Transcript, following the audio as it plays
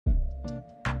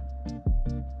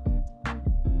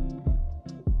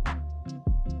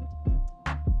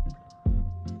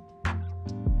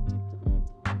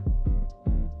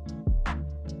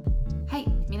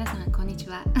ち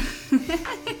は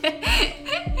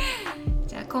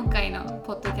じゃあ今回の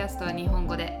ポッドキャストは日本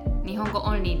語オ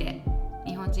ンリーで、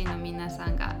日本人の皆さ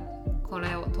んがこ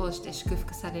れを通して祝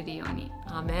福されるように。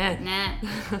アメンね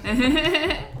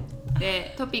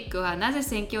で、トピックはなぜ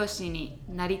宣教師に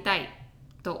なりたい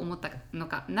と思ったの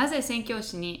か、なぜ宣教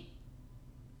師に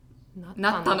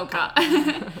なったのか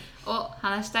を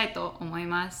話したいと思い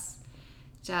ます。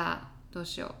じゃあどう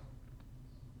しよう。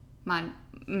まあ、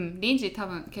リンジ多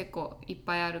分結構いっ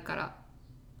ぱいあるから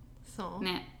そう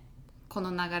ね、こ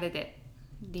の流れで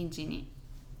リンジに。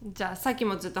じゃあさっき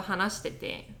もずっと話して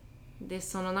て、で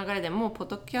その流れでもうポッ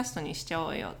ドキャストにしちゃお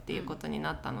うよっていうことに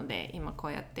なったので、今こ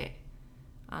うやって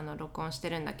録音して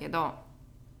るんだけど、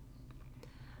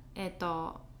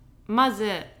ま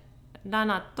ずラ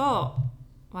ナと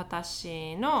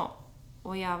私の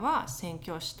親は宣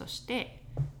教師として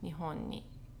日本に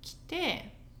来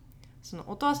て、その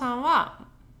お父さんは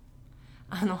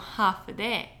ハーフ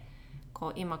で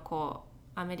今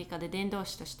アメリカで伝道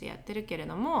師としてやってるけれ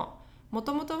ども、も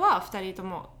ともとは2人と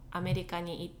もアメリカ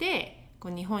にいて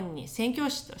日本に宣教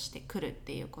師として来るっ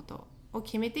ていうことを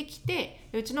決めてきて、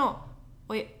うちの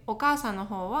お母さんの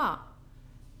方は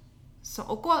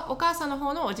お母さんの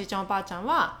方のおじいちゃんおばあちゃん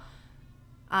は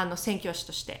宣教師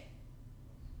として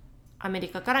アメリ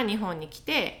カから日本に来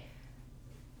て、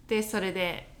でそれ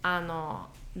で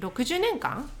60年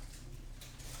間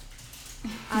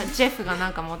ジェフが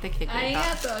なんか持ってきてくれた。ありが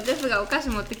とう。ジェフがお菓子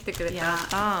持ってきてくれた。やっ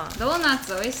たドーナ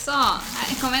ツ美味しそう。は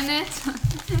い、ごめんね失礼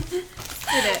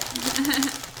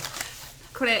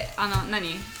これ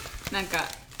何なんか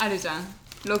あるじゃん、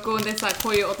録音でさ、こ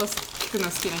ういう音聞くの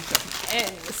好きな人。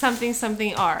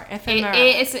something R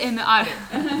ASMR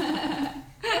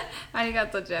ありが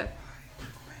とうジェ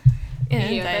フ。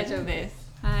いいよ、大丈夫です。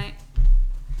はい。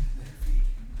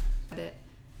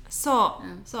そ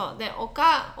うでお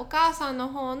母さんの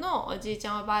方のおじいち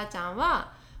ゃんおばあちゃん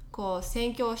は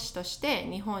宣教師として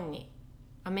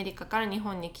アメリカから日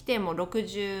本に来てもう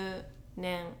60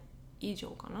年以上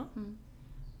かな、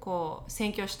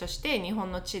宣教師として日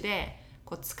本の地で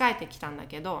仕えてきたんだ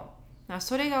けど、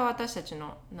それが私たち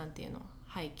のなんていうの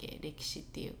背景歴史っ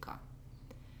ていうか、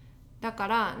だか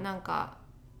らなんか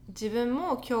自分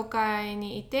も教会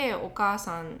にいてお母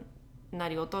さんな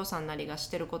りお父さんなりがし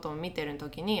てることを見てる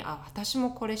時に、私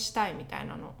もこれしたいみたい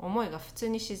なの思いが普通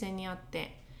に自然にあっ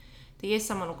て、でイエス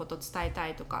様のことを伝えた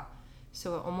いとかす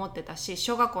ごい思ってたし、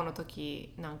小学校の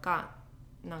時なんか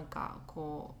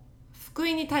福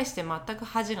音に対して全く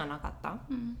恥がなかった、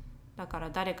だから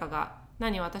誰かが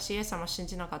私イエス様信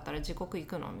じなかったら地獄行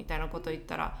くのみたいなことを言っ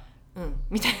たら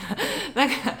みたいな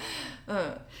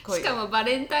しかもバ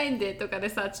レンタインデーとかで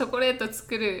さ、チョコレート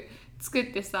作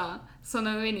ってさ、そ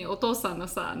の上にお父さんの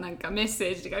さ、なんかメッセ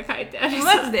ージが書いてある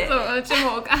さ。マジで？そう、うち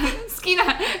も好き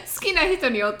な人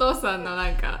にお父さんの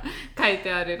なんか書い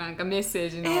てあるなんかメッセー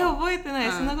ジの覚えてな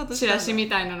い、そんなことチラシみ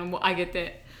たいなのもあげ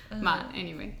て、まあ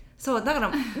anyway そうだか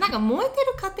らなんか燃えて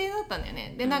る家庭だったんだよ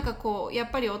ね。でなんかやっ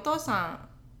ぱりお父さ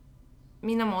ん、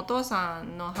みんなもお父さ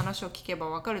んの話を聞けば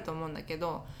分かると思うんだけ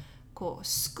ど、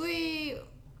救い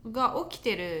が起き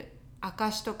てる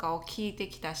証とかを聞いて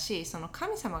きたし、その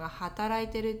神様が働い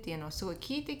てるっていうのをすごい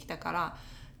聞いてきたから、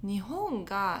日本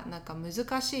がなんか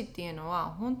難しいっていうの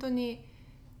は本当に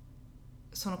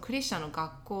そのクリスチャンの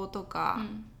学校とか、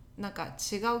なんか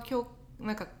違う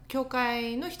教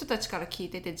会の人たちから聞い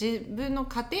てて、自分の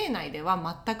家庭内で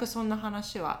は全くそんな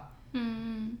話は、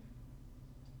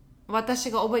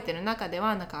私が覚えてる中で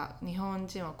はなんか日本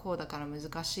人はこうだから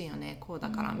難しいよね、こうだ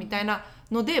からみたいな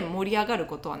ので盛り上がる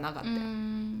ことはなかったよ、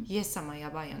イエス様や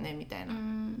ばいよねみたいな、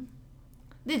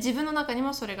で自分の中に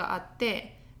もそれがあっ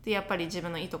て、でやっぱり自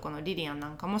分のいとこのリリアンな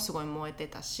んかもすごい燃えて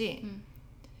たし、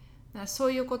そ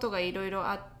ういうことがいろいろ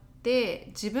あって、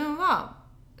自分は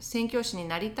宣教師に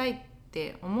なりたいっ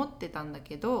て思ってたんだ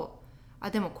けど、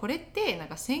でもこれってなん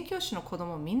か宣教師の子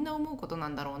供みんな思うことな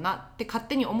んだろうなって勝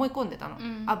手に思い込んでたの、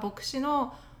牧師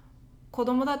の子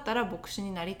供だったら牧師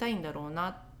になりたいんだろう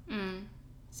な、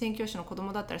宣教師の子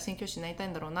供だったら宣教師になりたい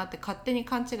んだろうなって勝手に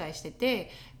勘違いしてて、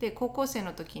で高校生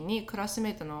の時にクラスメ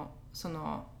ートのそ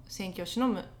の宣教師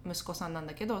の息子さんなん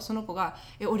だけど、その子が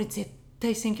俺絶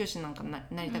対宣教師なんか な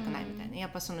りたくないみたいな、や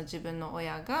っぱその自分の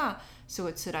親がす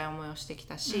ごい辛い思いをしてき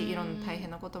たし、いろんな大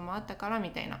変なこともあったからみ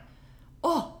たいな、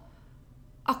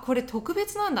これ特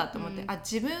別なんだと思って、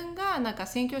自分がなんか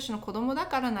宣教師の子供だ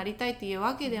からなりたいっていう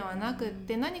わけではなくっ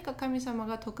て、何か神様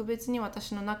が特別に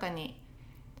私の中に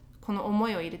この思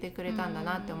いを入れてくれたんだ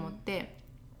なって思って、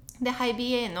でハイ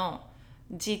BA の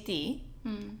GT、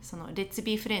その Let's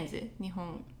Be Friends、 日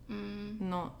本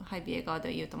のハイ BA 側で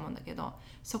は言うと思うんだけど、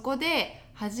そこで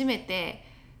初めて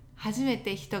初め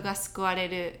て人が救われ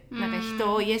る、なんか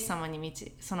人をイエス様に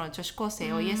その女子高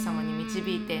生をイエス様に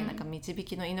導いて、なんか導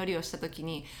きの祈りをした時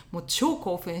にもう超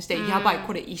興奮して、やばい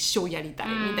これ一生やりたい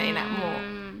みたいな、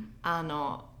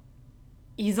もう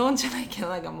依存じゃないけど、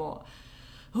なんかも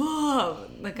う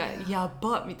なんかや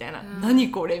ばみたいな、何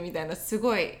これみたいな、す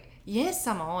ごいイエス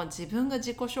様を自分が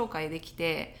自己紹介でき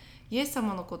て、イエス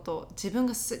様のことを、自分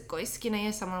がすっごい好きなイ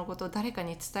エス様のことを誰か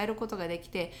に伝えることができ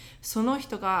て、その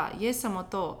人がイエス様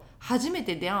と初め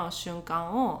て出会う瞬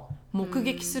間を目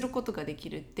撃することができ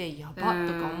るってやば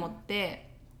とか思って、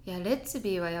いやレッツ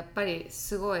ビーはやっぱり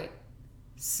すごい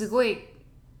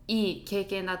いい経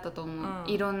験だったと思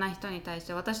う、いろんな人に対し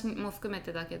て、私も含め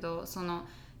てだけど、その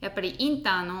やっぱりインタ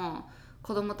ーの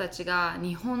子供たちが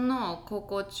日本の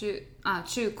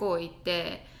中高行っ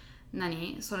て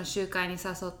その集会に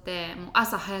誘って、もう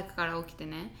朝早くから起きて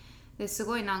ね、です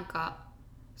ごいなんか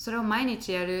それを毎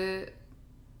日やる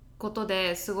こと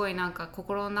ですごいなんか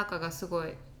心の中がすご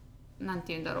いなんて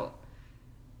言うんだろ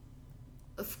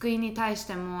う、福音に対し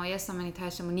てもイエス様に対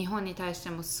しても日本に対して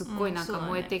もすっごいなんか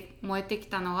燃えてき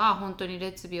たのが本当にレ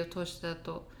ッツビーを通してだ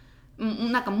と、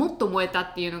なんかもっと燃えた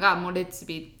っていうのがもうレッツ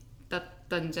ビーだっ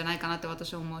たんじゃないかなって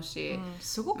私は思うし、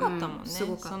すごかったもんね、す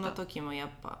ごかった。その時もやっ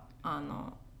ぱ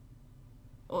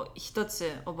一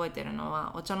つ覚えてるの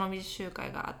はお茶の水集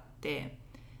会があって、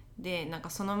でなんか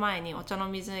その前にお茶の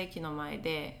水駅の前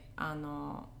で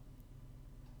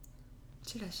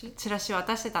チラシ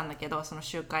渡してたんだけど、その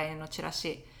集会のチラ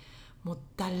シも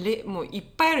ういっ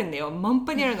ぱいあるんだよ、満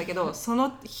杯にあるんだけどそ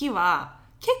の日は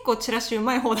結構チラシう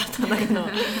まい方だったんだけど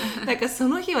なんかそ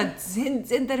の日は全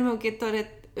然誰も受け取っ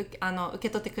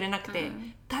てくれなくて、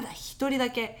ただ一人だ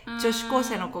け女子高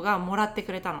生の子がもらって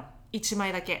くれたの、1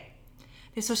枚だけ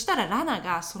で、そしたらラナ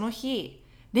がその日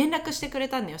連絡してくれ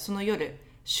たんだよ、その夜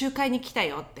集会に来た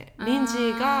よって、リンジ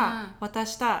ー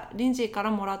か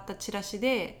らもらったチラシ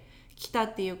で来た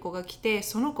っていう子が来て、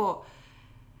その子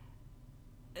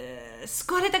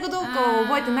救われたかどうかは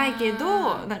覚えてないけ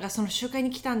ど、なんかその集会に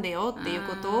来たんだよっていう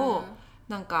ことを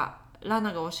なんかラ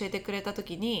ナが教えてくれた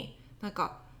時に、なん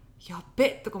かやっべ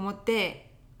とか思っ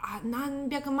て、何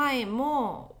百万円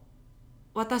も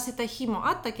渡せた日も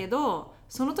あったけど、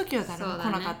その時は誰も来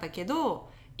なかったけど、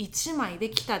1枚で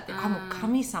来たって、もう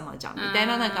神様じゃんみたい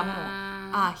な、なんかもう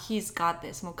He's got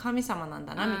this、 もう神様なん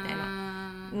だなみたい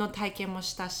なの体験も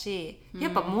したし、や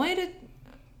っぱ燃える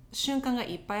瞬間が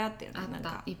いっぱいあったよね。なん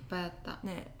かいっぱいあった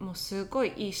ね、もうすご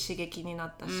いいい刺激にな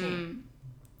ったし、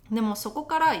でもそこ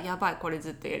からやばいこれず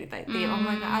っとやりたいっていう思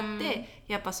いがあって、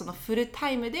やっぱそのフル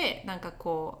タイムでなんか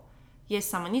こうイエス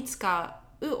様に使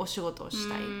うお仕事をし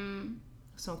たい、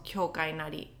その教会な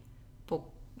り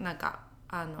なんか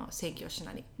宣教師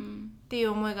なり、ってい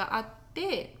う思いがあっ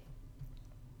て、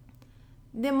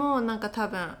でもなんか多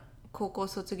分高校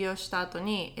卒業した後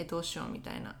にどうしようみ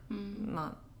たいな、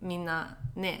みんな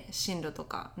ね進路と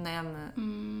か悩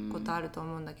むことあると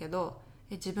思うんだけど、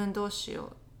自分どうしよう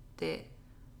って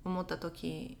思った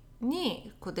時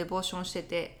にこうデボーションして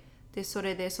て、でそ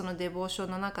れでそのデボーショ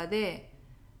ンの中で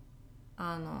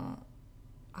な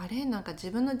んか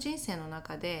自分の人生の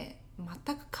中で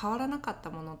全く変わらなかった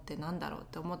ものってなんだろうっ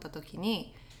て思った時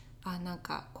に、なん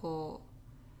かこ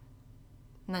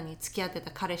う付き合ってた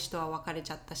彼氏とは別れ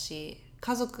ちゃったし、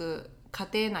家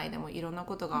庭内でもいろんな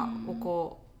ことが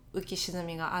浮き沈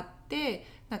みがあって、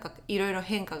なんかいろいろ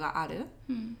変化がある、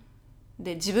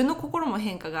で自分の心も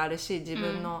変化があるし、自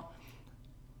分の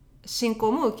信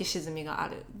仰も浮き沈みがあ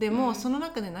る。でも、その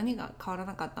中で何が変わら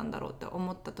なかったんだろうって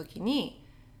思った時に、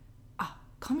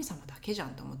神様だけじゃ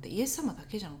んと思って、イエス様だ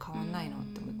けじゃん変わんないのっ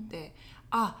て思って、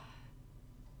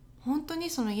本当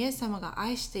にそのイエス様が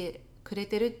愛してくれ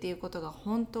てるっていうことが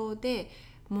本当で、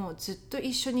もうずっと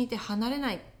一緒にいて離れ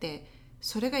ないって、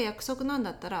それが約束なん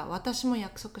だったら私も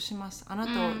約束します。あな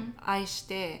たを愛し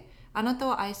て、あなた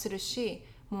を愛するし、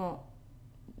も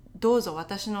うどうぞ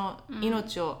私の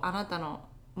命をあなたの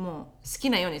もう好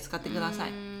きなように使ってくださ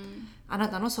い、あな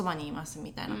たのそばにいます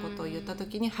みたいなことを言った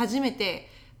時に、初めて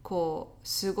こう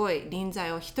すごい臨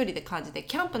在を一人で感じて、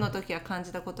キャンプの時は感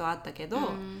じたことはあったけど、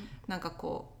なんか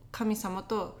こう神様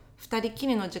と二人き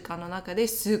りの時間の中で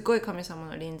すごい神様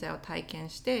の臨在を体験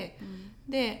して、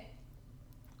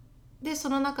でそ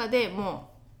の中で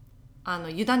もう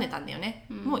委ねたんだよね、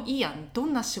もういいやん、ど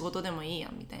んな仕事でもいいや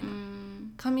んみたいな、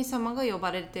神様が呼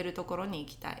ばれてるところに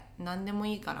行きたい、何でも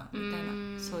いいからみたい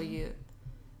な、そういう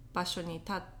場所に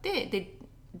立って、で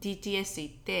DTS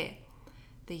行って、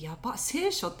でやば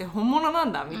聖書って本物な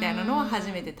んだみたいなのを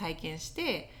初めて体験し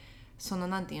て、その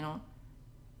なんていうの、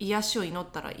癒しを祈っ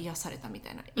たら癒されたみた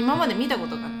いな、今まで見たこ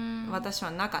とが私は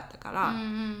なかったから、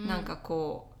なんか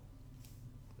こ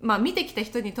う見てきた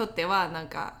人にとってはなん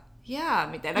かいや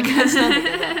ーみたいな感じなん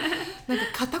だけどなんか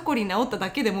肩こり治った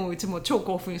だけでもううちも超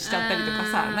興奮しちゃったりとか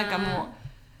さ、なんか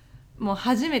もう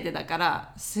初めてだか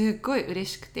らすっごい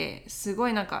嬉しくて、すご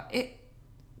いなんか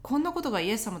こんなことがイ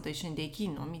エス様と一緒にでき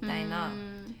んのみたいな。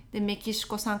でメキシ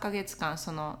コ3ヶ月間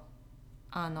その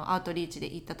アウトリーチで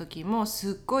行った時も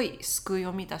すっごい救い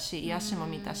を見たし癒しも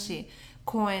見たし、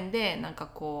公園でなんか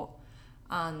こ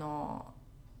う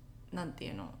なんて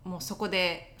いうの、もうそこ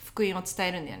で福音を伝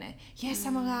えるんだよね。イエス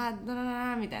様がドララ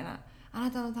ラみたいな、あ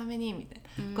なたのためにみたい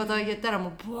なことを言ったらも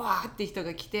うブワーって人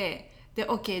が来て、で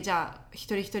OK じゃあ一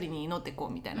人一人に祈ってこう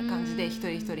みたいな感じで一人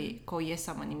一人こうイエス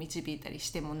様に導いたり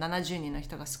して、もう70人の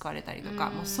人が救われたりとか、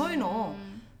もうそういうのを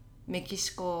メキ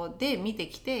シコで見て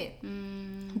きて、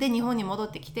で日本に戻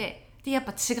ってきて、でやっ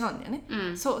ぱ違うんだよね、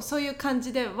そういう感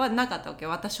じではなかったわけ、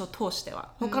私を通して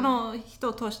は。他の人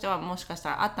を通してはもしかした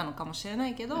らあったのかもしれな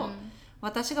いけど、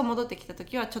私が戻ってきた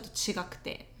時はちょっと違く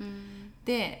て、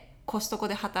でコストコ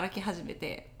で働き始め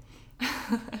て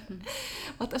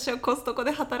私はコストコ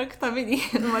で働くために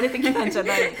生まれてきたんじゃ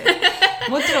ないみたいな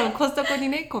もちろんコストコに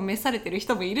ねこう召されてる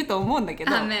人もいると思うんだけ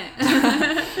ど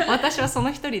私はそ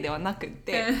の一人ではなくっ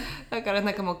て、だから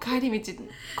なんかもう帰り道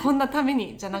こんなため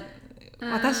にじゃなく、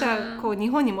私はこう日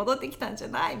本に戻ってきたんじゃ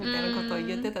ないみたいなことを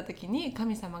言ってた時に、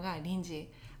神様がリンジー、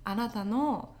あなた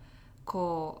の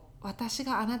こう私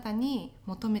があなたに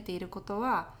求めていること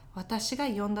は、私が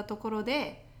呼んだところ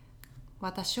で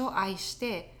私を愛し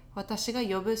て私が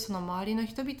呼ぶその周りの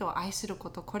人々を愛するこ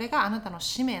と、これがあなたの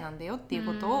使命なんだよっていう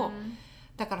ことを、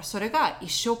だからそれが一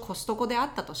生コストコであっ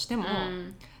たとしても、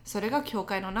それが教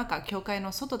会の中、教会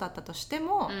の外だったとして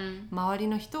も、周り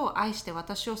の人を愛して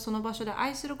私をその場所で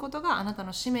愛することがあなた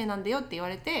の使命なんだよって言わ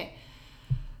れて、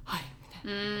はいみた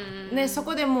いな、でそ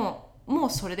こでもう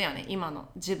それだよね、今の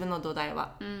自分の土台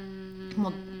は。も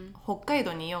う北海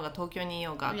道にいようが東京にい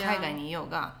ようが海外にいよう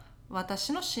が、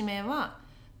私の使命は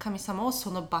神様を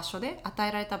その場所で、与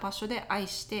えられた場所で愛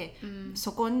して、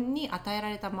そこに与えら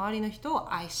れた周りの人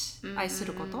を愛す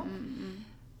ること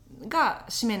が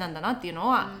使命なんだなっていうの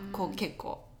は、こう結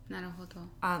構なるほど、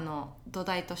土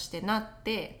台としてなっ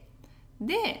て、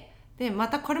でま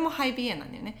たこれもハイ BA な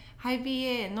んだよね。ハイ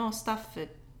BA のスタッフ、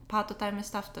パートタイムス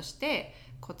タッフとして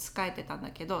こう使えてたんだ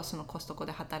けど、そのコストコ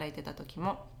で働いてた時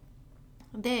も。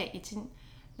で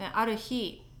ある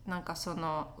日なんかそ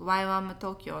のワイワム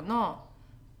東京の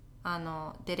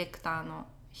ディレクターの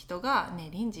人がね、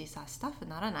リンジーさスタッフ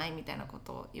ならないみたいなこ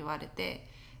とを言われて、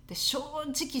で正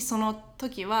直その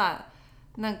時は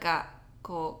なんか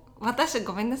こう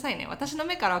ごめんなさいね、私の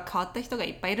目からは変わった人が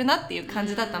いっぱいいるなっていう感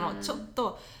じだったの。ちょっ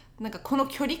となんかこの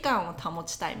距離感を保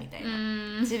ちたいみたい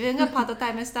な、自分がパートタ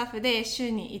イムスタッフで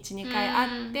週に 1,2 回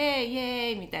会ってイエ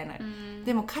ーイみたいな、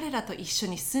でも彼らと一緒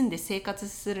に住んで生活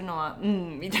するのは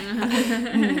みたいな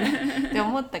って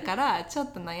思ったからちょ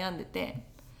っと悩んでて、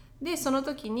でその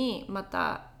時にま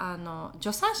た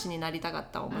助産師になりたかっ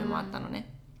た思いもあったの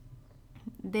ね。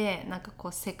でなんかこ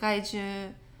う世界中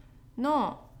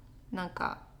のなん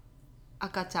か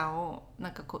赤ちゃんをな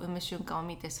んかこう産む瞬間を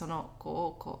見て、その子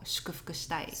をこう祝福し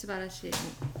たい、素晴らしいっ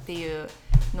ていう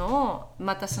のを、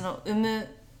またその産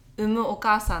むお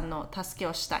母さんの助け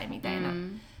をしたいみたいな、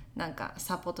なんか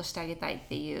サポートしてあげたいっ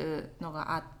ていうの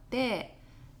があって、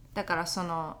だからそ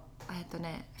のフ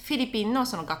ィリピンの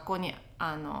その学校に申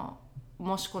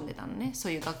し込んでたのね、そ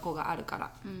ういう学校があるか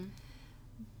ら、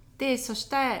でそし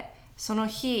てその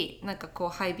日なんかこう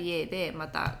ハイ BA でま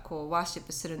たこうワーシッ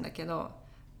プするんだけど、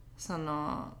そ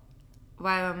の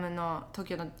ワイワムの東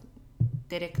京の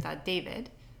ディレクターデイビッドっ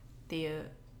てい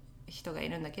う人がい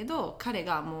るんだけど、彼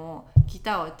がもうギ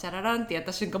ターをチャラランってやっ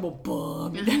た瞬間もうボー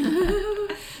ンみたいな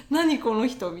何この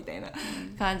人みたいな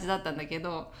感じだったんだけ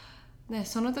ど、で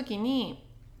その時に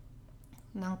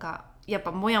なんかやっ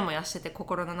ぱモヤモヤしてて、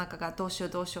心の中がどうしよう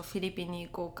フィリピンに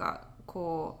行こうか、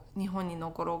こう日本に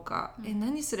残ろうか、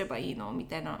何すればいいのみ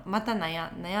たいな、また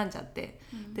悩んじゃって、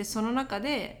でその中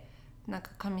でなん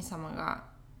か神様が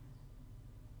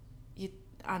言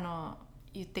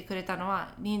ってくれたの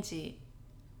は、リンジ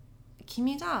ー、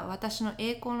君が私の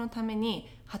栄光のために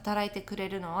働いてくれ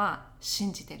るのは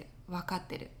信じてる、分かっ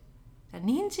てる。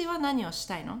リンジーは何をし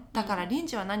たいの？だからリン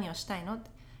ジーは何をしたいの？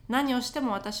何をして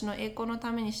も私の栄光の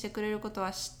ためにしてくれること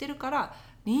は知ってるから、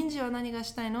リンジーは何が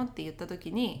したいのって言った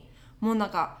時に、もうなん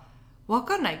か分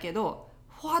かんないけど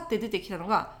ふわって出てきたの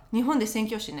が、日本で宣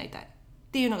教師になりたいっ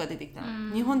ていうのが出てきた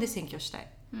の。日本で宣教したい、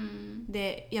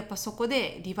でやっぱそこ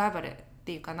でリバイバルっ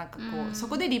ていうか、なんかこう、そ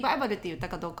こでリバイバルって言った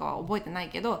かどうかは覚えてない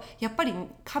けど、やっぱり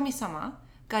神様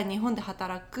が日本で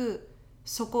働く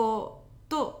そこ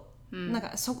となん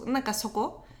かそ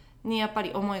こにやっぱ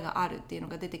り思いがあるっていうの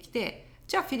が出てきて、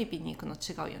じゃあフィリピンに行くの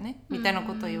違うよねみたいな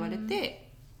ことを言われて、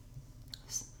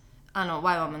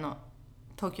YWAM の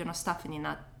東京のスタッフに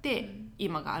なって、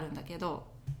今があるんだけ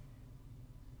ど、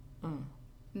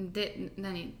で、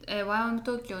YWAM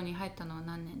東京に入ったのは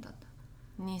何年だった？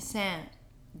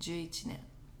 2011年。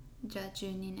じゃあ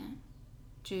12年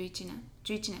11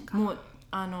年か。もう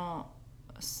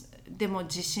でも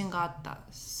地震があった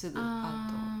すぐあ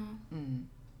と。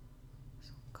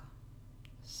そっか。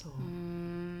そう。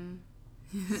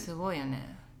すごいよ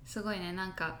ね。すごいね。な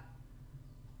んか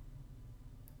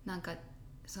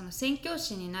その宣教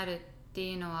師になるって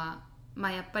いうのは、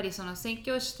やっぱりその宣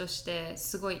教師として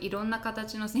すごいいろんな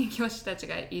形の宣教師たち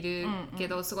がいるけ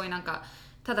ど、すごいなんか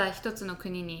ただ一つの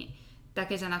国にだ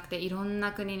けじゃなくていろん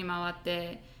な国に回っ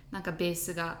てなんかベー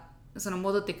スがその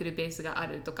戻ってくるベースがあ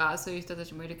るとか、そういう人た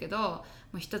ちもいるけど、も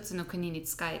う一つの国に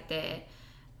仕えて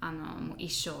もう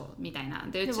一生みたいな。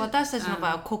で私たちの場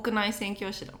合は国内宣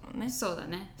教師だもんね。そうだ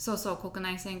ね。そう国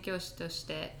内宣教師とし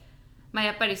て、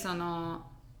やっぱりその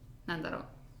なんだろう、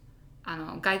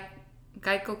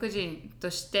外国人と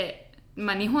して、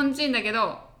日本人だけ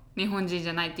ど日本人じ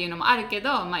ゃないっていうのもあるけど、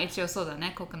一応そうだ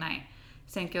ね、国内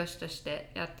宣教師とし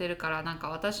てやってるから、なんか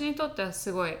私にとっては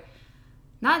すごい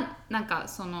なんか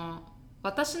その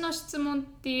私の質問っ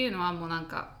ていうのはもう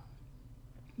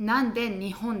なんで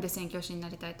日本で宣教師にな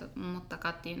りたいと思った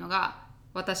かっていうのが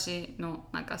私の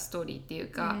なんかストーリーっていう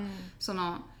か、そ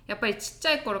のやっぱりちっち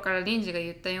ゃい頃からリンジが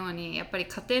言ったように、やっぱり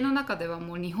家庭の中では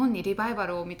もう日本にリバイバ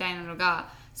ルをみたいなのが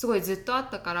すごいずっとあっ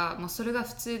たから、もうそれが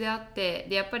普通であって、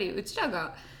でやっぱりうちら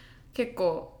が結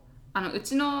構う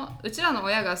ちらの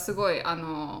親がすごいな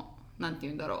んて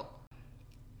言うんだろ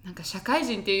う、なんか社会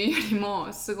人っていうより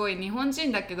もすごい日本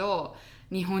人だけど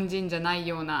日本人じゃない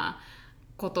ような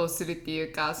ことをするってい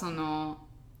うか、その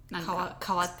なんか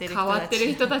変わって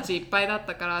る人たちいっぱいだっ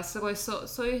たから、すごいそ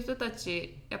ういう人た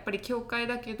ち、やっぱり教会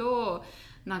だけど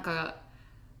なんか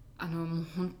もう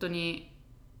本当に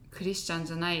クリスチャン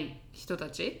じゃない人た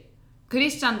ち、クリ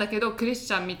スチャンだけどクリス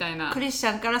チャンみたいな、クリスチ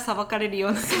ャンから裁かれるよ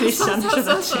うなクリスチャンの人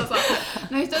たち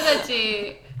の人た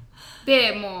ち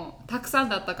でもうたくさん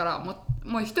だったから、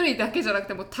もう一人だけじゃなく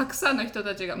てもうたくさんの人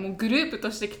たちがもうグループ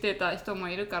として来てた人も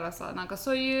いるからさ、なんか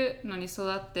そういうのに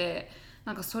育って、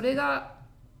なんかそれが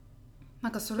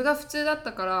普通だっ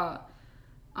たか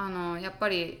ら、やっぱ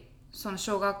りその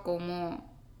小学校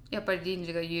もやっぱりリン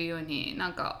ジが言うようにな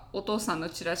んかお父さんの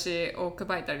チラシを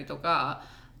配ったりとか、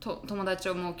友達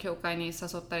をもう教会に誘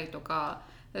ったりとか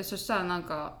で、そしたらなん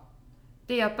か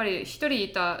でやっぱり一人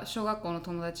いた小学校の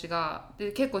友達が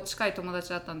で結構近い友達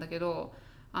だったんだけど、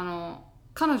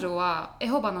彼女はエ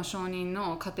ホバの証人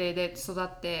の家庭で育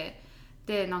って、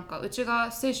でなんかうちが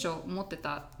聖書を持って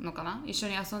たのかな、一緒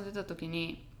に遊んでた時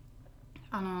に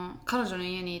彼女の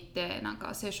家に行ってなん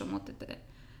か聖書を持ってて、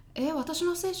私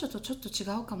の聖書とちょっと違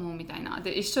うかもみたいな、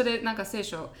で一緒でなんか聖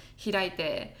書を開い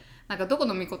て、なんかどこ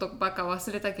の御言葉か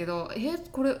忘れたけど、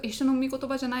これ一緒の御言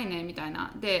葉じゃないねみたい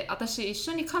な、で私一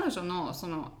緒に彼女のそ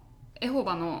のエホ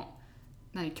バの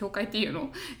教会っていう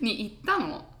のに行った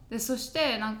ので、そし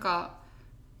てなんか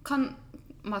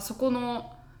そこ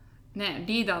のね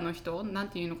リーダーの人なん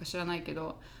ていうのか知らないけ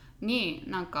どに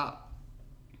なんか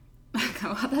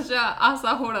私はアーサ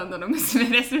ー・ホーランドの娘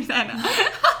ですみたいな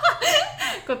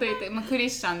こと言って、クリ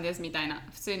スチャンですみたいな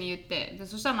普通に言って、で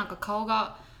そしたらなんか顔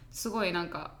がすごいなん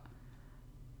か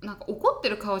怒って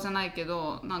る顔じゃないけ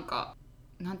どなん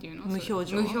ていうの、無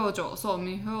表情、そう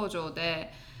無表情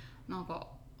でなんか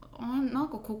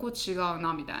ここ違う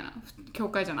なみたいな、教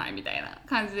会じゃないみたいな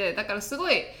感じで、だからすご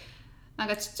いなん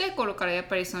かちっちゃい頃からやっ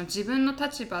ぱりその自分の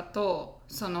立場と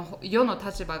その世の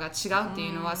立場が違うってい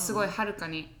うのはすごいはるか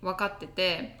に分かって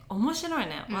て、面白い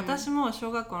ね、私も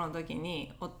小学校の時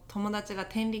に友達が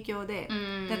天理教で、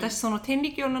で私その天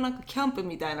理教のなんかキャンプ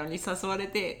みたいなのに誘われ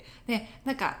て、で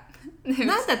なんか何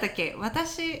だったっけ、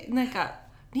私なんか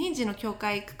リンジの教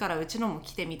会行くからうちのも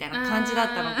来てみたいな感じだっ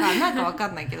たのかなんか分か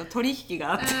んないけど取引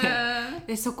があって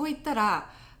でそこ行ったら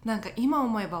なんか今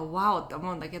思えばワオって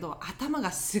思うんだけど、頭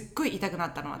がすっごい痛くな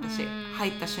ったの私入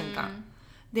った瞬間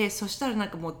で、そしたらなん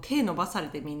かもう手伸ばされ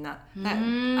てみんな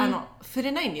触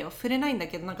れないんだよ、触れないんだ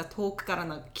けどなんか遠くから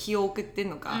なんか気を送って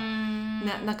んのか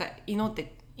なんか祈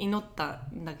った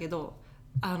んだけど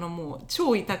もう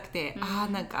超痛くて、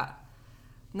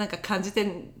なんか感じ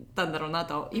てたんだろうな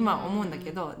と今思うんだ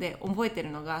けど、で覚えてる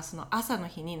のがその朝の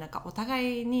日になんかお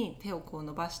互いに手をこう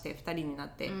伸ばして2人になっ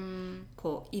て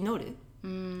こう祈る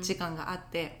時間があっ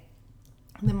て、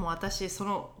でも私そ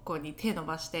の子に手伸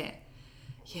ばして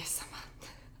イエス様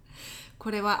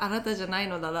これはあなたじゃない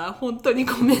のだな、本当に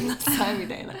ごめんなさいみ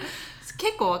たいな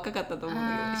結構若かったと思うん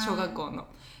だけど小学校の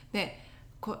で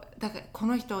だからこ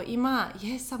の人今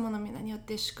イエス様の皆によっ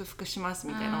て祝福します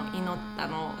みたいなのを祈った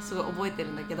のをすごい覚えて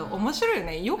るんだけど、面白いよ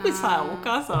ね。よくさお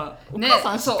母さ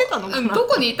ん知ってたのかな、ど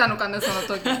こにいたのかなその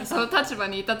時その立場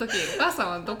にいた時お母さん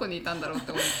はどこにいたんだろうっ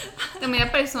て思う。でもやっ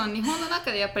ぱりその日本の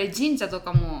中でやっぱり神社と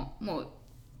かもう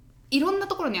いろんな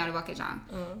ところにあるわけじゃ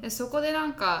ん、でそこでな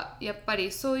んかやっぱ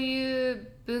りそうい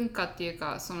う文化っていう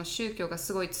かその宗教が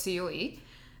すごい強い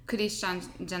クリスチャ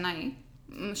ンじゃない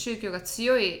宗教が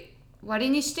強い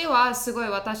割にしてはすごい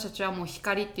私たちはもう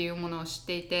光っていうものを知っ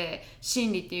ていて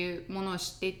真理っていうものを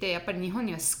知っていてやっぱり日本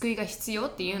には救いが必要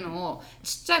っていうのを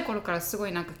ちっちゃい頃からすご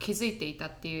いなんか気づいていた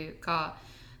っていうか、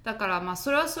だからまあ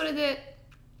それはそれで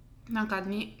なんか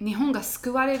日本が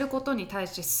救われることに対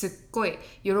してすっごい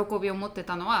喜びを持って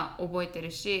たのは覚えてる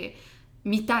し、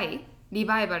見たいリ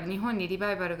バイバル日本にリ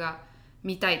バイバルが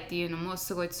見たいっていうのも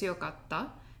すごい強かった。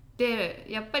で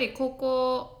やっぱり高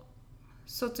校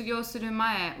卒業する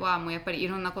前はもうやっぱりい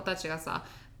ろんな子たちがさ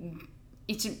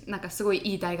なんかすごい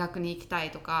いい大学に行きた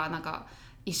いとかなんか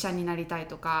医者になりたい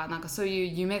とかなんかそういう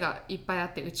夢がいっぱいあ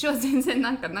って、うちは全然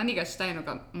なんか何がしたいの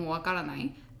かもうわからな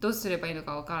い、どうすればいいの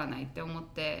かわからないって思っ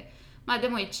て、まあで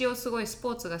も一応すごいス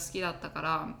ポーツが好きだったか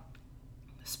ら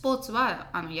スポーツは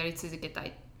やり続けた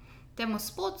い。でも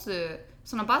スポーツ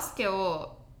そのバスケ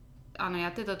をや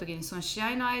ってた時にその試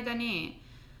合の間に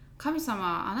神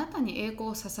様あなたに栄光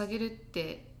を捧げるっ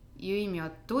ていう意味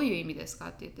はどういう意味ですかっ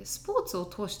て言って、スポーツを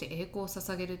通して栄光を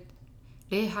捧げる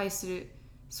礼拝する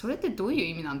それってどういう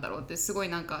意味なんだろうってすごい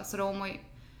なんかそれを思い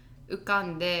浮か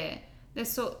んで、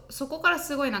そこから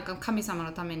すごいなんか神様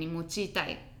のために用いた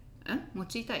い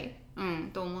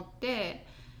と思って、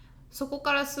そこ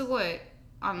からすごい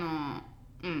な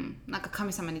んか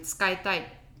神様に仕えたいっ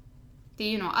て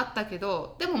いうのはあったけ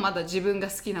ど、でもまだ自分が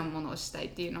好きなものをしたい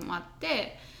っていうのもあっ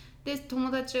て、で友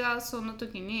達がその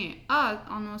時に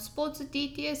スポーツ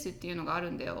DTS っていうのがある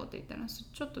んだよって言ったら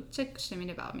ちょっとチェックしてみ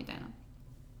ればみたいな。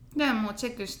でもうチ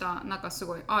ェックしたなんかす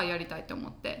ごいやりたいと思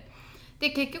って、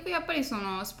で結局やっぱりそ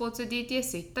のスポーツ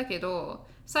DTS 行ったけど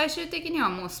最終的には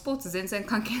もうスポーツ全然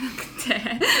関係なく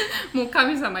てもう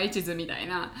神様一途みたい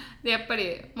な。でやっぱ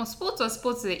りもうスポーツはス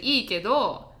ポーツでいいけ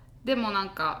ど、でもなん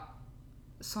か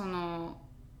その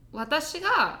私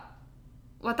が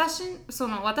好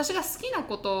きな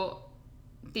こと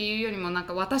っていうよりもなん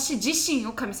か私自身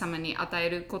を神様に与え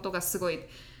ることがすごい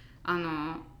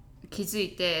気づ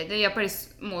いて、でやっぱり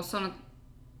もうその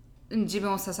自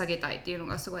分を捧げたいっていうの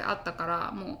がすごいあったか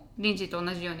ら、もうリンジーと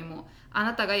同じようにもうあ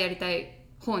なたがやりたい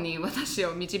方に私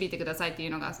を導いてくださいっていう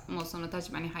のがもうその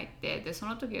立場に入って、でそ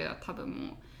の時は多分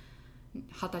もう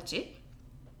20歳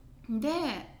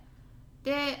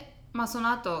でまあそ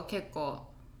の後結構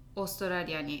オーストラ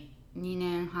リアに2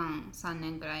年半3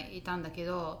年ぐらいいたんだけ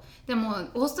ど、でも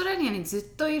オーストラリアにずっ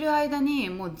といる間に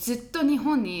もうずっと日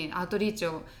本にアウトリーチ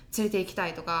を連れて行きた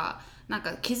いとか、なん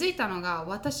か気づいたのが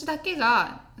私だけ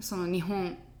がその日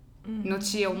本の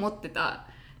知恵を持ってた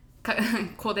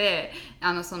子で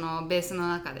そのベースの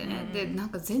中でね、でなん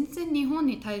か全然日本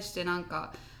に対してなん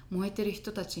か燃えてる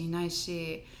人たちいない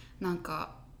し、なん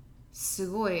かす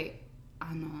ごい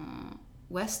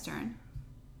ウェスタン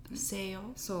西洋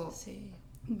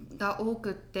が多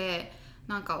くって、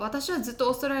なんか私はずっと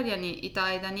オーストラリアにいた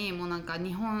間にもうなんか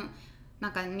日本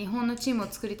のチームを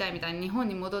作りたいみたいな、日本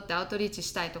に戻ってアウトリーチ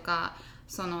したいとか、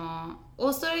そのオ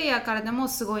ーストラリアからでも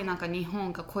すごいなんか日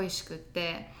本が恋しくっ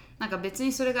て、なんか別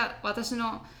にそれが私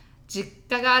の実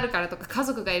家があるからとか家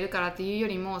族がいるからっていうよ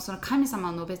りも、その神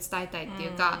様を述べ伝えたいってい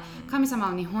うか、神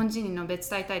様を日本人に述べ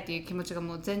伝えたいっていう気持ちが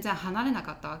もう全然離れな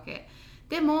かったわけ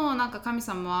でも、なんか神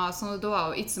様はそのドア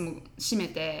をいつも閉め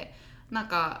て、なん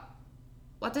か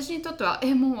私にとっては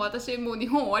もう私もう日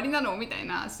本終わりなのみたい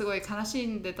な、すごい悲し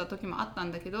んでた時もあった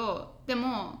んだけど、で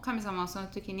も神様はその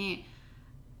時に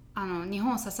日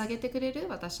本を捧げてくれる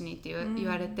私にって言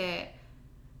われて、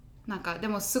なんかで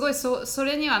もすごいそ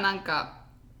れにはなんか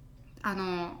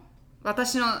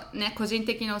私のね個人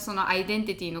的なそのアイデン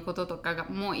ティティのこととかが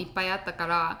もういっぱいあったか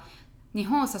ら、日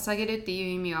本を捧げるっていう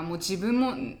意味はもう自分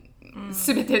も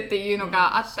全てっていうの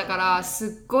があったから、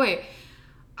すっごい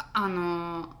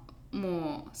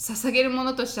もう捧げるも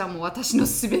のとしてはもう私の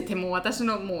全て、もう私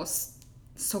のもう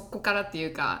そこからってい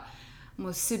うかも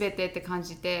う全てって感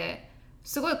じて、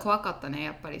すごい怖かったね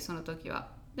やっぱりその時は。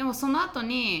でもその後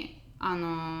に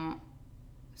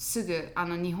すぐ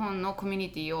日本のコミュ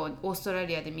ニティをオーストラ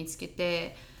リアで見つけ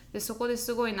て、でそこで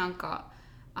すごいなんか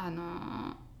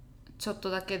ちょっ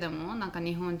とだけでもなんか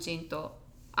日本人と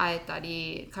会えた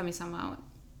り、神様を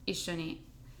一緒に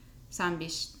賛美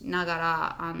しなが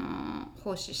ら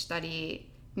奉仕したり、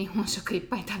日本食いっ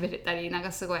ぱい食べれたり、なん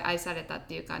かすごい愛されたっ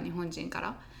ていうか日本人か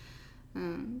ら、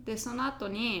でその後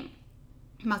に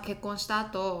結婚した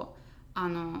後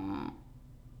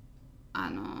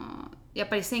やっ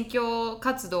ぱり宣教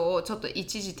活動をちょっと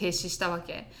一時停止したわ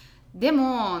け。で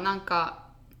もなんか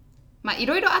い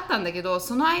ろいろあったんだけど、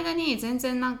その間に全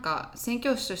然なんか宣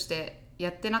教師として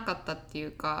やってなかったってい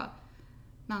うか、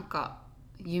なんか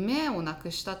夢をな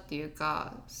くしたっていう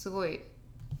か、すごい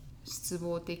失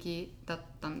望的だっ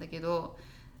たんだけど、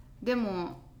で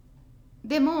も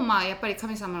やっぱり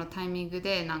神様のタイミング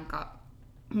でなんか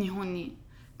日本に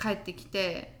帰ってき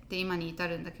て、で今に至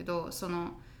るんだけど、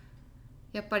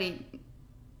やっぱり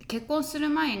結婚する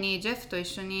前にジェフと一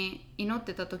緒に祈っ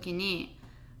てた時に、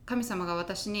神様が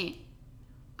私に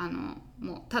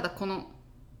もうただ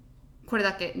これ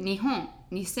だけ、日本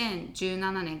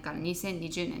2017年から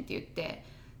2020年って言って、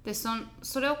でそ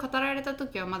れを語られた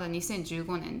時はまだ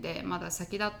2015年でまだ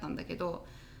先だったんだけど、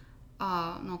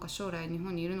なんか将来日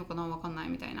本にいるのかな、分かんない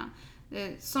みたいな。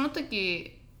でその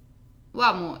時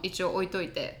はもう一応置いとい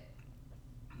て、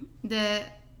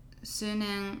で数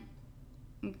年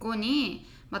後に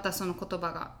またその言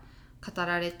葉が語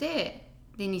られて、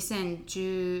で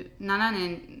2017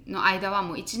年の間は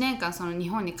もう1年間その日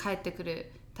本に帰ってく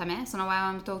るため、その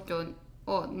YWAM 東京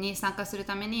に参加する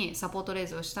ためにサポートレイ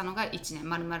ズをしたのが1年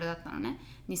丸々だったのね、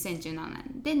2017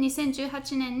年で。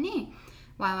2018年に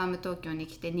YWAM 東京に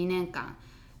来て2年間、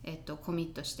コミ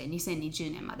ットして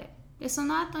2020年までで、そ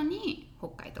の後に北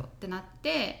海道ってなっ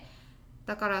て、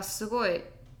だからすごい、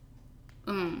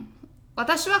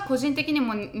私は個人的に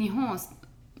も日本を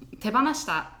手放し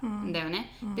たんだよ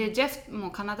ね、でジェフ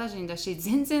もカナダ人だし、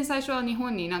全然最初は日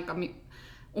本になんか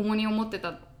重荷を持って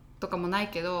たとかもない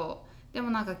けど、でも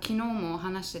なんか昨日も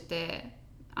話してて、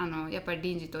やっぱり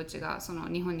リンジとうちがその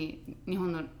日本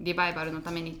のリバイバルの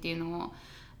ためにっていうのを、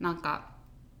なんか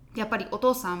やっぱりお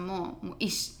父さんも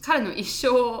彼の一生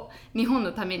を日本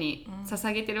のために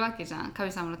捧げてるわけじゃん、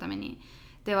神様のために。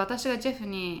で私がジェフ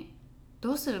に、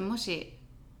どうする、もし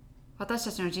私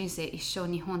たちの人生一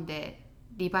生日本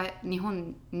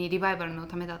にリバイバルの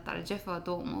ためだったらジェフは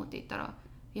どう思うって言ったら、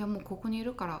いやもうここにい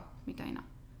るからみたいな、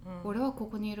俺はこ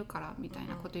こにいるからみたい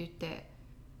なこと言って、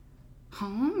は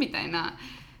んみたいな。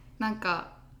なん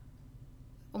か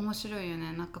面白いよ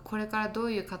ね。なんかこれからど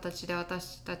ういう形で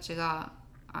私たちが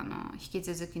引き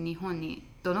続き日本に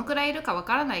どのくらいいるかわ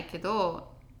からないけ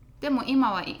ど、でも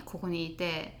今はここにい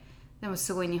て、でも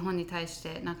すごい日本に対し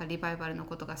てなんかリバイバルの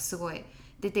ことがすごい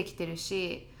出てきてる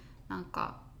し、なん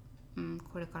か、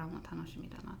これからも楽しみ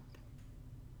だなって。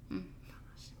楽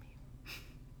し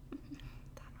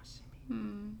み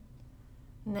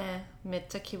ねえ、めっ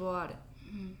ちゃ希望ある、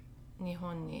日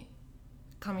本に、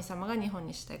神様が日本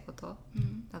にしたいこと、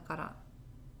だから、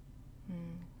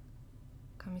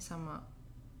神様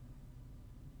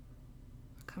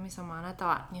あなた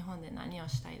は日本で何を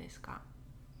したいですか？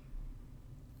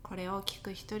これを聞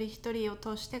く一人一人を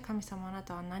通して、神様あな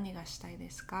たは何がしたい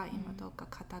ですか？今どうか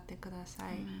語ってくだ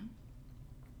さい、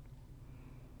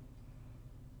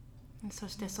そ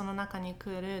してその中に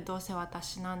来る、どうせ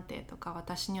私なんてとか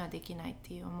私にはできないっ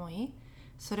ていう思い、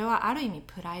それはある意味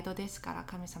プライドですから、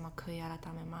神様悔い改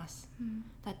めます、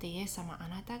だってイエス様あ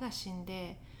なたが死ん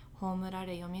で葬ら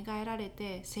れよみがえられ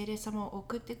て聖霊様を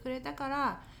送ってくれたか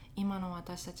ら、今の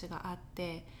私たちがあっ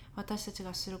て、私たち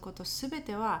がすることすべ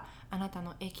てはあなた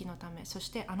の益のため、そし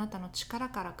てあなたの力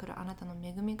から来る、あなたの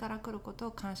恵みから来ること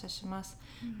を感謝します、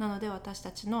なので私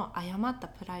たちの誤った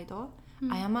プライド、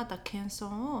誤った謙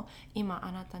遜を今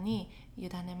あなたに委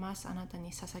ねます、あなた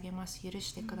に捧げます、許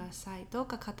してください、どう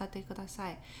か語ってくださ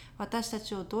い。私た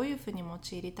ちをどういうふうに用い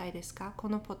りたいですか？こ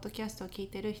のポッドキャストを聞い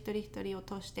ている一人一人を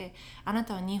通して、あな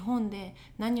たは日本で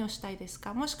何をしたいです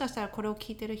か？もしかしたらこれを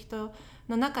聞いている人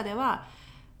の中では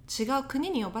違う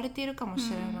国に呼ばれているかも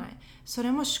しれない、そ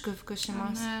れも祝福し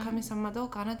ます。神様どう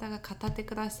かあなたが語って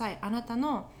ください。あなた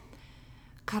の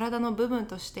体の部分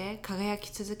として輝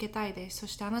き続けたいです。そ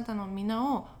してあなたの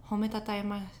皆を褒めたたえ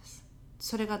ます。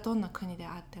それがどんな国で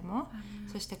あっても。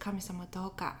そして神様ど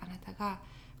うかあなたが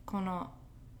この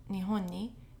日本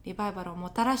にリバイバルをも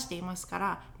たらしていますか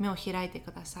ら、目を開いて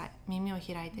ください、耳を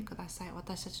開いてください。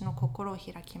私たちの心を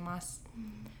開きます、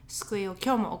救いを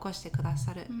今日も起こしてくだ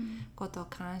さることを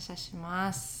感謝し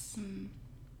ます、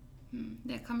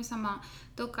で神様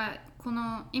どうかこ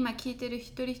の今聞いてる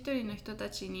一人一人の人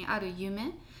たちにある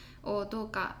夢をどう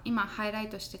か今ハイライ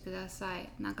トしてください。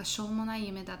なんかしょうもない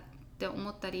夢だって思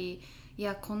ったり、い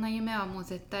やこんな夢はもう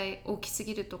絶対大きす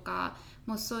ぎるとか、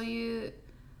もうそういう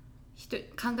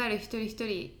考える一人一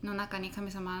人の中に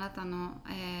神様あなたの、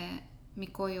御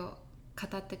声を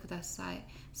語ってください。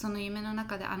その夢の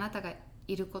中であなたが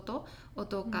いることを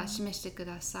どうか示してく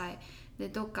ださい、で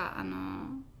どうか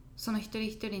その一人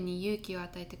一人に勇気を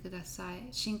与えてください。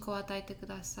信仰を与えてく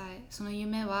ださい。その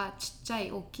夢はちっちゃ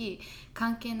い大きい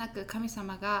関係なく神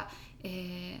様が、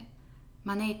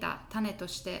招いた種と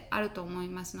してあると思い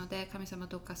ますので、神様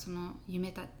どうかその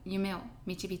夢を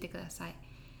導いてください。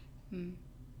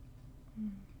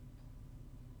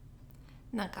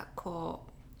なんかこ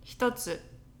う一つ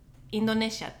インドネ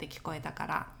シアって聞こえた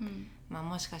から、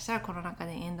もしかしたらこの中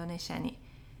でインドネシアに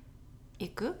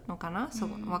行くのかな、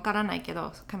わからないけ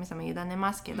ど神様委ね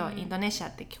ますけど、インドネシア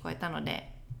って聞こえたの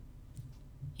で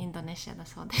インドネシアだ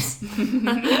そうです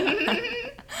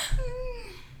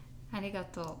ありが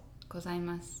とうござい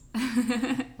ます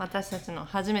私たちの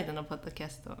初めてのポッドキャ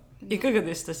ストいかが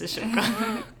でしたでしょうか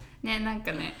ね、なん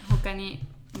かね、他に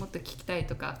もっと聞きたい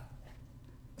とか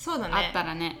そうだね、あった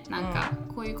らね、なんか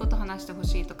こういうこと話してほ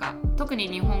しいとか、特に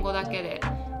日本語だけで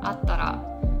あったら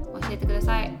教えてくだ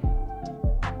さい。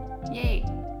イエイイ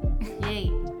エイ